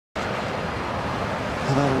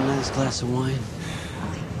How about a nice glass of wine?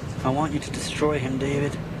 I want you to destroy him,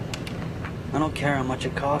 David. I don't care how much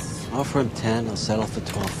it costs. Offer him 10, I'll settle for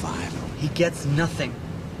 12.5. He gets nothing.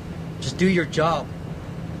 Just do your job.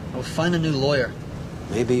 I will find a new lawyer.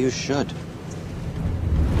 Maybe you should.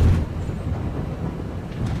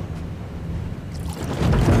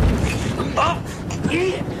 Oh!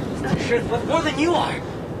 Idiot! Sure, what more than you are?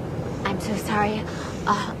 I'm so sorry.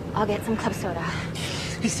 I'll get some club soda.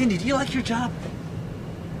 Hey, Cindy, do you like your job?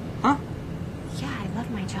 Huh? Yeah, I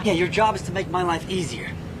love my job. Yeah, your job is to make my life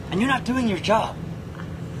easier. And you're not doing your job.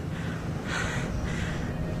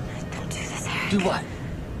 Don't do this, Eric. Do what?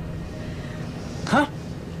 Huh?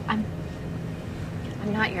 I'm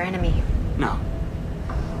not your enemy. No.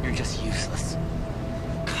 You're just useless.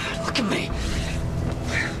 God, look at me.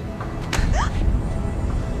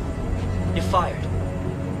 You're fired.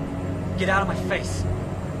 Get out of my face.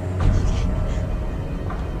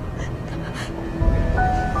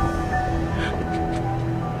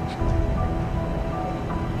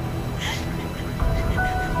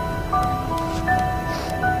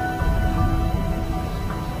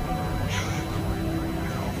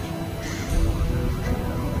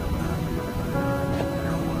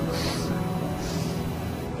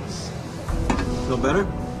 Feel better?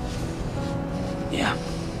 Yeah.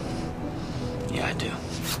 Yeah, I do.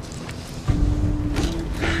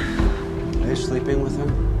 Are you sleeping with her?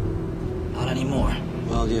 Not anymore.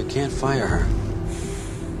 Well, you can't fire her.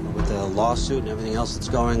 With the lawsuit and everything else that's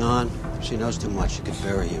going on, she knows too much. She could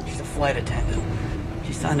bury you. She's a flight attendant.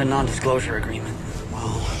 She signed a non-disclosure agreement.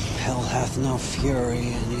 Well, hell hath no fury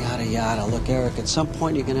and yada yada. Look, Eric, at some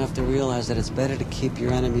point you're going to have to realize that it's better to keep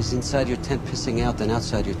your enemies inside your tent pissing out than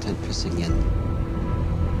outside your tent pissing in.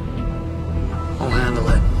 I'll handle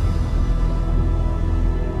it.